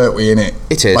to flirt with, innit?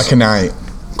 It is. Like a night,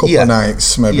 couple of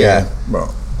nights, maybe. Yeah.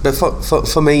 But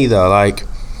for me though, like,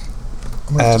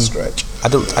 stretch. I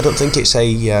don't think it's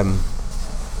a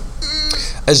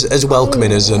as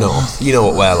welcoming as the north. You know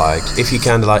what we're like. If you're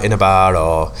kind of like in a bar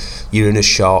or you're in a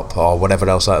shop or whatever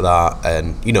else like that,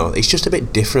 and you know, it's just a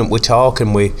bit different. We talk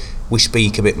and we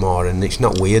speak a bit more, and it's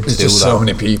not weird to do that. There's just so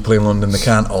many people in London, they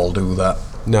can't all do that.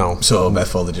 No. So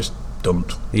therefore they just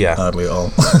don't. Yeah. Hardly at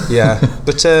all. Yeah.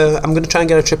 But I'm going to try and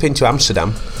get a trip into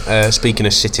Amsterdam, speaking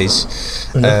of cities.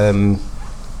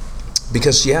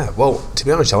 Because, well, to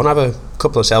be honest, I want to have a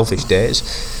couple of selfish days.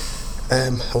 I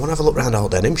want to have a look around all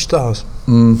denim stores.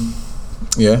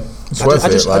 Yeah. It's worth it.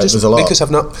 There's a lot. Because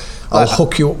I've not... I'll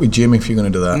hook you up with Jim if you're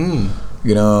going to do that.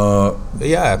 You know...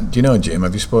 Yeah. Do you know Jim?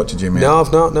 Have you spoke to Jim yet? No,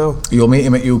 I've not, no. You'll meet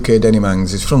him at UK Denim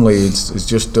Hangs. He's from Leeds. He's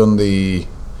just done the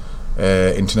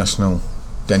international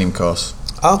denim course.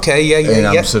 Okay, yeah. In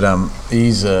Amsterdam.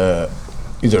 He's a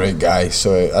great guy,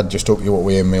 so I'd just hook you up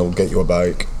with him. He'll get you a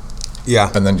bike.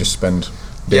 Yeah. And then just spend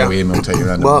a day with him and take you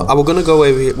around. Well, I was going to go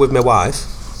with my wife.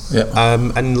 Yeah.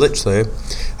 And literally,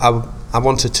 I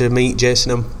wanted to meet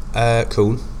Jason and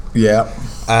Kuhn. Yeah.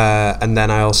 And then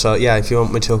I also, if you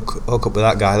want me to hook up with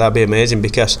that guy, that'd be amazing,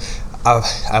 because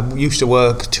I used to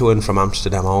work to and from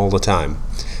Amsterdam all the time.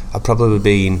 I've probably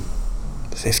been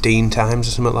 15 times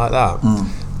or something like that.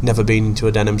 Never been to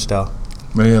a denim store.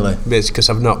 Really? It's because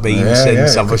I've not been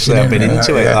since. Obviously, I've been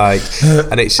into it,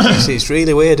 and it's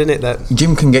really weird, isn't it? That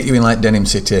Jim can get you in like Denim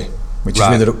City, which is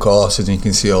where the courses, and you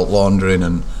can see all laundering,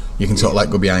 and you can sort of like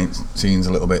go behind scenes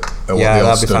a little bit.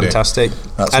 That'd be fantastic.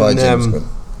 That's why Jim's good.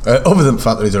 Other than the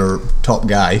fact that he's a top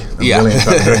guy, brilliant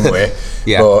to drink with,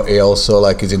 but he also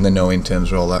like is in the know in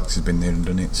terms of all that, 'cause he's been there and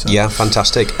done it. So. Yeah,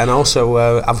 fantastic. And also,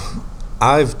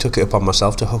 I've took it upon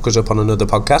myself to hook us up on another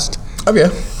podcast. Have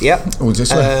you? Yeah. Who's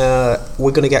this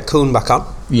we're going to get Kuhn back on.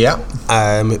 Yeah.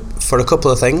 For a couple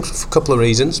of things, for a couple of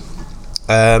reasons.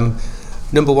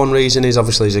 Number one reason is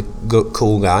obviously he's a good,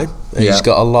 cool guy. He's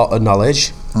got a lot of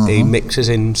knowledge. He mixes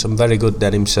in some very good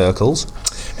denim circles.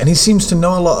 And he seems to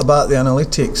know a lot about the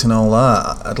analytics and all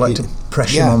that. I'd like to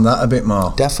press him on that a bit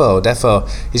more. Defo.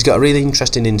 He's got a really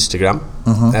interesting Instagram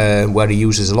where he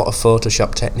uses a lot of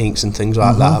Photoshop techniques and things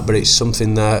like that, but it's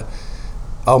something that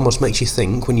almost makes you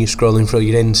think when you're scrolling through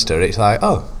your Insta. It's like,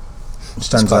 oh,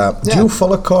 Stands out. Yeah. Do you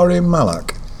follow Corey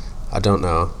Malak? I don't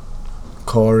know.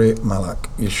 Corey Malak.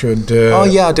 You should. Oh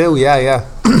yeah, I do. Yeah.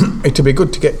 It'd be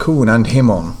good to get Koen and him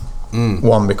on.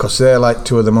 One, because they're like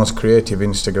two of the most creative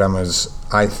Instagrammers,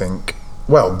 I think.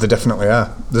 Well, they definitely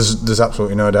are. There's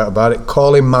absolutely no doubt about it.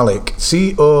 Corey Malik,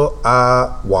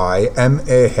 CORYMAH.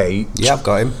 Yeah, I've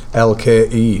got him.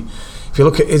 LKE. If you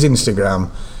look at his Instagram,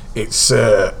 it's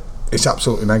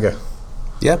absolutely mega.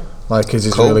 Yeah. Like his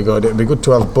is Cool. really good. It'd be good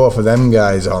to have both of them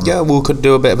guys on. Yeah, we could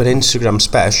do a bit of an Instagram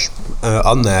special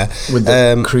on there With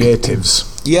the creatives.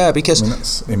 Yeah, because I mean,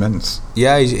 that's immense.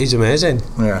 yeah, he's amazing.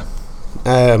 Yeah.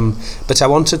 But I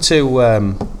wanted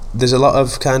to. There's a lot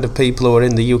of kind of people who are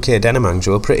in the UK denim hangs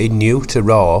who are pretty new to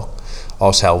raw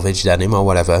or salvage denim or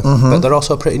whatever, but they're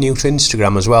also pretty new to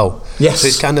Instagram as well. Yes. So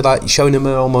it's kind of like showing them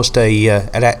almost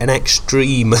an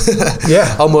extreme,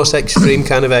 Yeah. almost extreme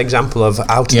kind of example of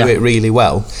how to Yeah. do it really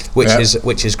well, which Yeah.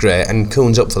 is great. And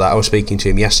Koen's up for that. I was speaking to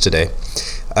him yesterday.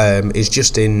 He's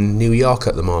just in New York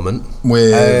at the moment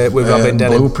With Robin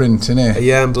Denim. Blueprint, innit?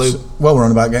 Yeah, and Blue. Well, we're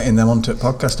on about getting them onto the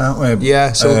podcast, aren't we?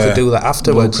 Yeah, so we could do that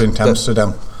afterwards. Blueprint But-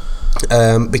 Amsterdam.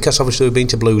 Because obviously we've been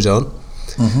to Blue Zone.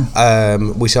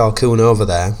 We saw Koen over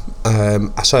there. I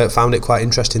found it quite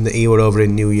interesting that he were over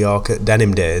in New York at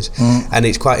Denim Days, and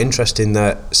it's quite interesting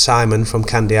that Simon from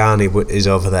Candiani is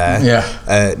over there.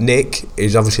 Yeah. Nick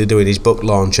is obviously doing his book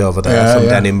launch over there Yeah, from yeah.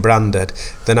 Denim Branded.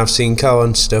 Then I've seen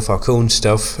Koen stuff.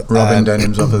 Robin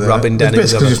Denim's over there. Robin It's Denim's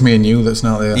basically over just me and you that's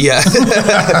not there. Yeah.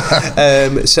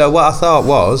 So what I thought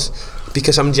was,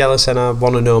 because I'm jealous and I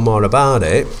want to know more about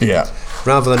it, Yeah.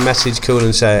 rather than message Koen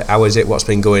and say, how is it, what's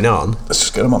been going on, Let's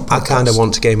just get them on podcast. I kind of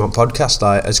want to get him on podcast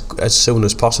like as soon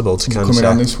as possible to kind of Coming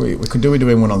on say. this week. We could do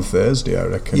doing one on Thursday, I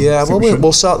reckon. Yeah, I think well, we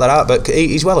we'll sort that out, but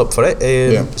he's well up for it.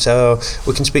 Yeah. So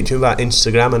we can speak to him about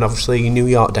Instagram and obviously New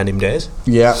York Denim Days.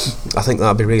 Yeah. I think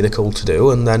that'd be really cool to do,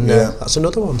 and then Yeah. that's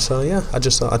another one. So yeah, I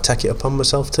just thought I'd take it upon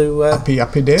myself to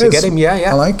Happy days. to get him. Yeah.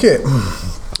 I like it.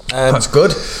 That's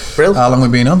good. Brill. How long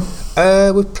have we been on?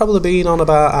 We've probably been on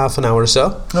about half an hour or so.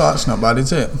 No, that's not bad,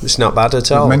 is it? It's not bad at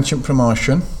We've all. mentioned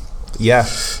promotion. Yeah.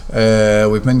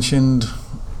 We've mentioned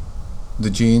the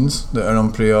jeans that are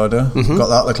on pre-order. Got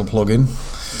that little plug in.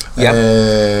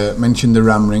 Yeah. Mentioned the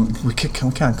Ram Ring.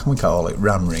 Can we call it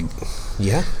Ram Ring?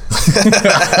 Yeah.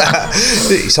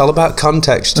 It's all about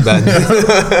context, Ben.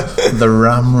 The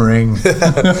Ram Ring.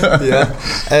 Yeah.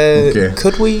 Okay.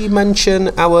 Could we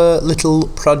mention our little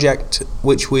project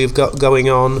which we've got going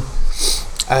on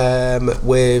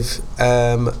with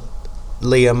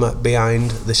Liam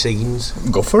behind the scenes?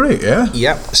 Go for it, yeah.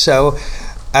 Yep. So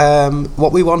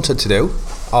what we wanted to do,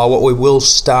 or what we will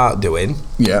start doing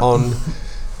on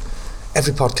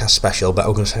every podcast special, but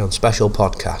I'm going to say on special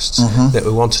podcasts, that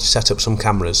we wanted to set up some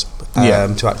cameras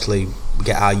to actually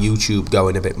get our YouTube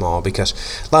going a bit more, because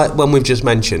like when we've just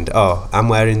mentioned, I'm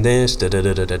wearing this,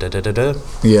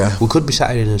 Yeah. we could be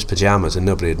sat in his pyjamas and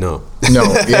nobody'd know. No,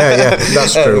 yeah,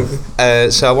 that's true.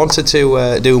 So I wanted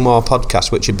to do more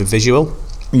podcasts which would be visual.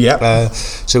 Yeah.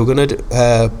 So we're going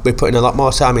to be putting a lot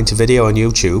more time into video on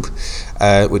YouTube,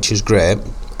 which is great,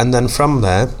 and then from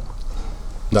there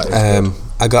That is good.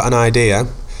 I got an idea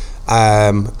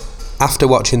after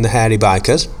watching the Hairy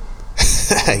Bikers.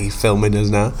 He's filming us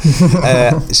now.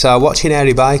 So I'm watching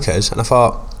Hairy Bikers and I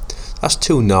thought, that's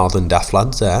two northern daft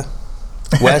lads there.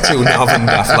 We're two northern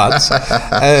daft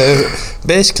lads.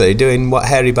 Basically doing what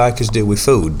Hairy Bikers do with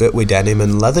food, but with denim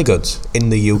and leather goods in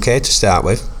the UK to start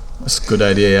with. That's a good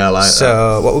idea, yeah, I like that.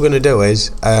 So what we're going to do is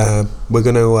we're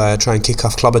going to try and kick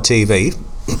off Clobber TV.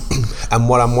 And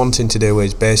what I'm wanting to do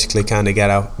is basically kind of get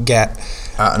out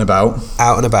and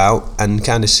about and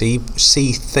kind of see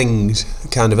things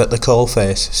kind of at the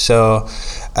coalface. So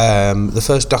the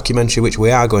first documentary which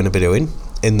we are going to be doing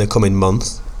in the coming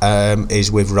month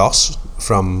is with Ross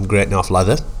from Great North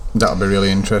Leather. That'll be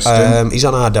really interesting. He's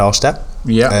on our doorstep.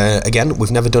 Yeah. Again,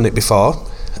 we've never done it before.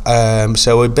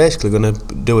 So we're basically going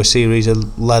to do a series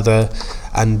of leather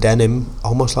and denim,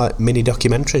 almost like mini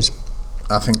documentaries.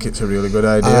 I think it's a really good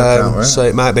idea. Can't wait. So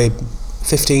it might be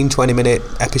 15-20 minute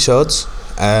episodes,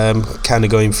 kind of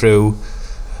going through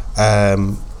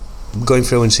and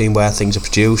seeing where things are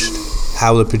produced,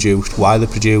 how they're produced, why they're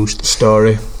produced,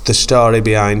 the story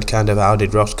behind kind of how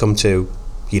did Ross come to,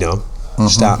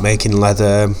 start making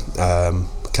leather,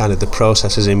 kind of the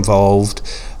processes involved,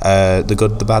 the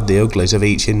good, the bad, the uglies of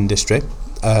each industry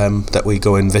that we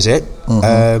go and visit,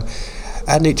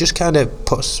 and it just kind of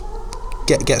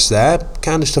gets there,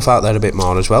 kind of stuff out there a bit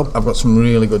more as well. I've got some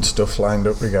really good stuff lined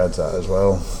up regards that as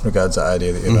well, regards that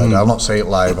idea that you've had. I'll not say it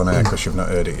live on air because you've not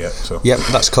heard it yet. So Yep,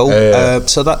 that's cool.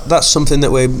 So that's something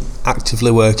that we're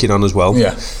actively working on as well.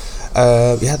 Yeah.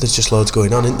 Yeah, there's just loads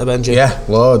going on, isn't there, Benji? Yeah,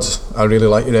 loads. I really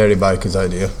like your Airy Bikers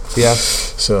idea. Yeah.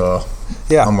 So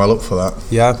Yeah. I'm well up for that.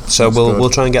 Yeah, so That's good. we'll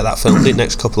try and get that filmed in the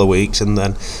next couple of weeks, and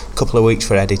then a couple of weeks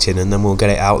for editing, and then we'll get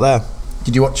it out there.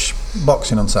 Did you watch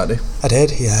boxing on Saturday? I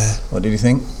did, yeah. What did you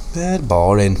think?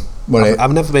 Boring. Well,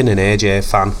 I've never been an AJ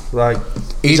fan. Right.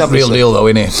 He's a real obviously- deal though,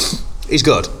 isn't He's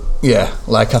good. he? Yeah.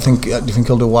 Like I think. Do you think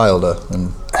he'll do Wilder?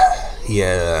 And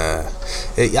Yeah,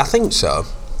 I think so.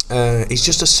 He's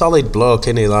just a solid bloke,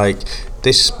 isn't he? Like,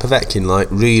 this Povetkin, like,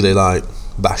 really, like,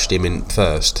 bashed him in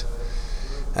first.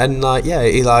 And, like, yeah,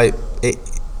 he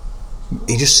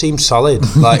just seemed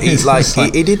solid. Like, he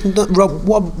didn't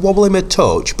wobble him a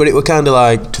touch, but it were kind of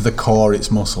like... to the core,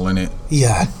 it's muscle, innit?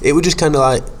 Yeah, it was just kind of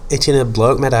like hitting a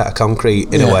bloke made out of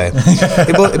concrete, in a way.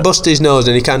 He busted his nose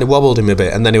and he kind of wobbled him a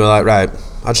bit, and then he was like, right,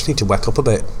 I just need to whack up a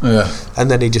bit. Yeah.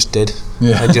 And then he just did.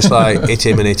 Yeah. And just like hit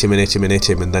him and hit him and hit him and hit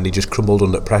him, and then he just crumbled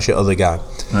under pressure, other guy.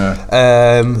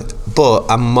 Yeah. But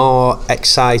I'm more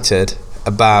excited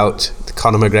about the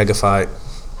Conor McGregor fight.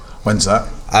 When's that?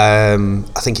 I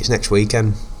think it's next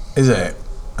weekend. Is it?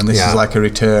 And this Yeah. is like a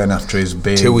return after his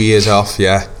big. 2 years off,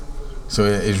 yeah.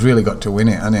 So he's really got to win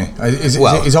it, hasn't he?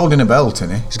 Well- He's holding a belt,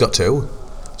 isn't he? He's got 2.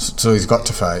 So he's got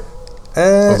to fight.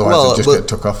 Otherwise they'd just get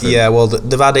took off him. Yeah, well,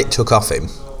 they've had it took off him.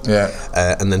 Yeah.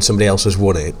 And then somebody else has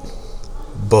won it,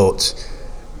 but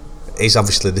he's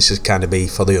obviously, this is kind of be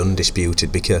for the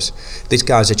undisputed, because this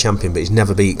guy's a champion, but he's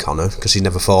never beat Conor because he's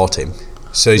never fought him.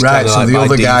 So he's Right. kind of So like the by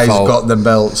other guy's default- got the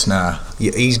belts now.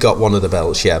 Yeah, he's got one of the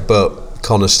belts, yeah, but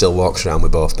Conor still walks around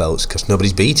with both belts because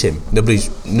nobody's beat him. Nobody's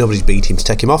beat him to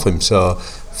take him off him. So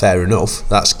fair enough,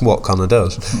 that's what Conor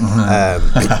does.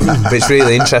 But it's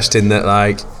really interesting that,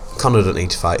 like, Conor doesn't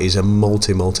need to fight. He's a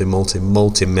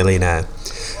multi-millionaire,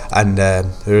 and they're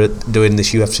doing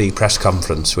this UFC press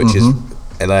conference, which is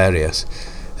hilarious.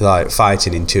 Like,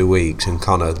 fighting in 2 weeks, and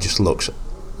Conor just looks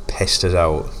pissed as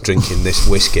out drinking this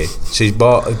whiskey. So he's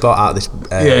bought out this.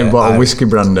 He bought a whiskey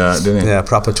brand out, didn't he? Yeah,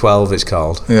 Proper 12 it's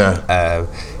called. Yeah.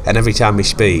 And every time he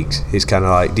speaks, he's kind of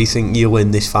like, do you think you'll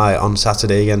win this fight on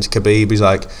Saturday against Khabib? He's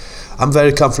like, I'm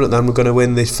very confident that I'm going to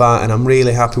win this fight, and I'm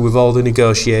really happy with all the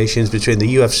negotiations between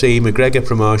the UFC, McGregor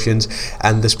Promotions,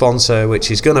 and the sponsor, which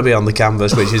is going to be on the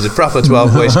canvas, which is a Proper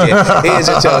 12 whiskey. Here's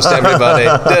a toast, everybody.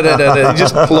 You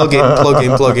just plug in.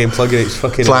 It's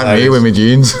fucking It's like me hilarious. with my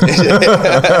jeans.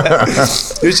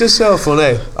 It's just so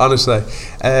funny, honestly.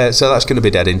 So that's going to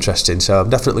be dead interesting. So I'm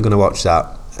definitely going to watch that.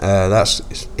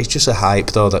 It's just a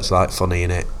hype though that's like funny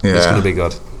in it. It's Yeah. going to be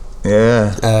good.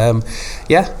 Yeah.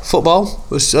 Yeah, football.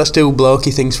 Let's do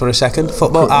blokey things for a second.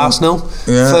 Football, Arsenal.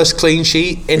 Yeah. First clean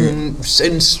sheet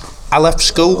since I left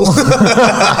school.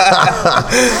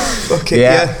 Okay,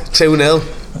 Yeah. yeah. 2-0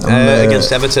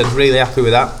 against Everton. Really happy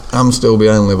with that. I'm still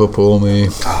behind Liverpool, me.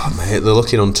 Oh, mate, they're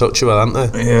looking untouchable, aren't they?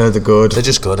 Yeah, they're good. They're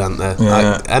just good, aren't they?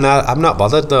 Yeah. I'm not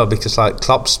bothered though, because like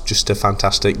Klopp's just a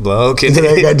fantastic bloke.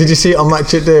 Did you see it on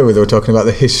Match It Day where they were talking about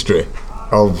the history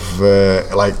of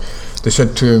like they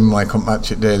said to him, like, on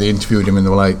Match It Day, they interviewed him and they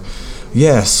were like,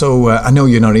 yeah, so I know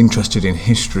you're not interested in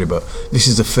history, but this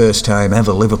is the first time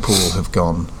ever Liverpool have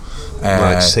gone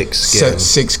Like 6 games.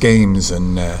 6 games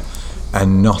and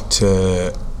not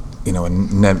you know,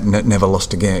 and never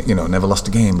lost a game, you know, never lost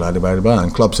a game, blah blah blah.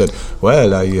 And Klopp said,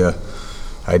 well, I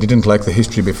didn't like the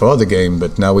history before the game,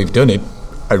 but now we've done it,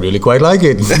 I really quite like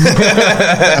it.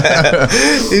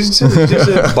 He's just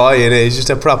a boy, innit? He's just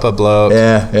a proper bloke.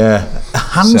 Yeah. A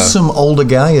handsome older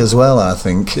guy as well, I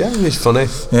think. Yeah, he's funny.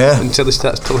 Yeah. Until he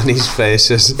starts pulling his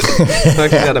faces.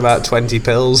 Like he's had about 20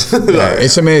 pills. Yeah,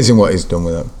 it's amazing what he's done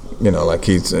with it. You know, like,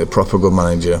 he's a proper good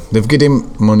manager. They've given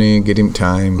him money, given him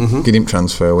time, given him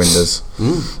transfer windows,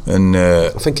 and I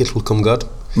think it'll come good.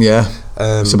 yeah,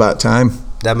 it's about time.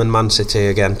 Them and Man City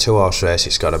again, 2-horse race.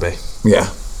 It's got to be. Yeah,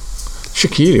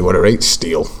 Shaqiri, what a rate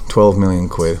steal, 12 million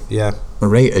quid, Yeah. a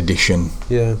rate addition.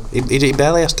 Yeah. He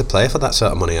barely has to play for that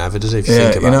sort of money either, does he? If you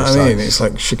Yeah, think about you know it, what I mean. It's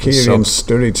like Shaqiri sub. and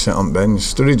Sturridge sat on bench.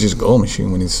 Sturridge is a goal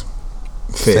machine when he's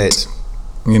fit.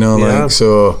 You know, Yeah. like,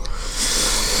 so.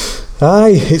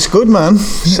 Aye, it's good, man.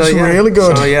 It's really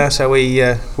good. So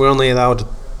we're only allowed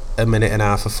a minute and a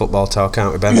half of football talk,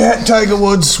 aren't we, Ben? Yeah, Tiger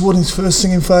Woods won his first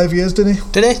thing in 5 years, didn't he?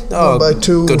 Did he? Oh, Won by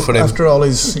 2 good for him. after all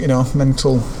his, you know,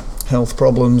 mental health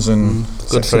problems and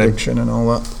good sex for him. addiction and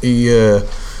all that. He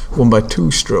won by 2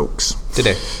 strokes.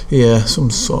 Did he? Yeah, some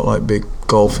sort of like big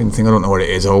golfing thing. I don't know what it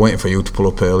is. I was waiting for you to pull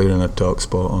up earlier and I'd talk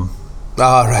sport on.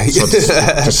 Oh, right. So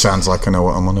it just sounds like I know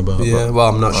what I'm on about. Yeah, but well,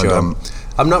 I'm not I sure. don't.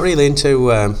 I'm not really into.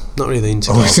 I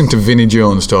golf. listened to Vinnie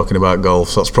Jones talking about golf,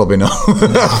 so that's probably not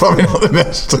that's probably not the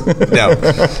best. No,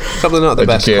 probably not the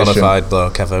best Education. qualified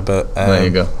bloke ever. But There you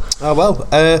go. Oh well.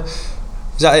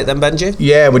 Is that it then, Benji?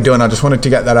 Yeah, we're done. I just wanted to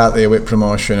get that out there with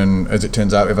promotion, and as it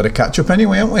turns out, we've had a catch up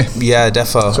anyway, haven't we? Yeah,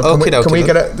 defo. So can we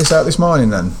get this out this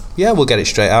morning then? Yeah, we'll get it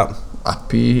straight out.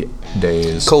 Happy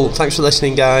days. Cool. Thanks for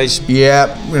listening, guys.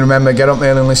 Yeah, remember, get on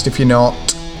mailing list if you're not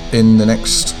in the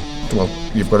next. Well,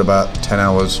 you've got about 10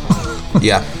 hours.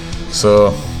 Yeah.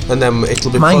 So, and then it'll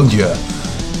be. Mind you,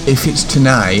 if it's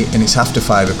tonight and it's after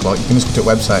 5 o'clock, you can just go to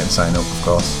the website and sign up, of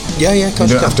course. Yeah, of course.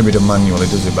 You don't have to be done manually,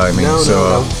 does it, by me?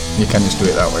 No. You can just do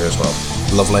it that way as well.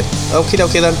 Lovely. Okie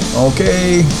dokie then.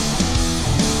 Okay.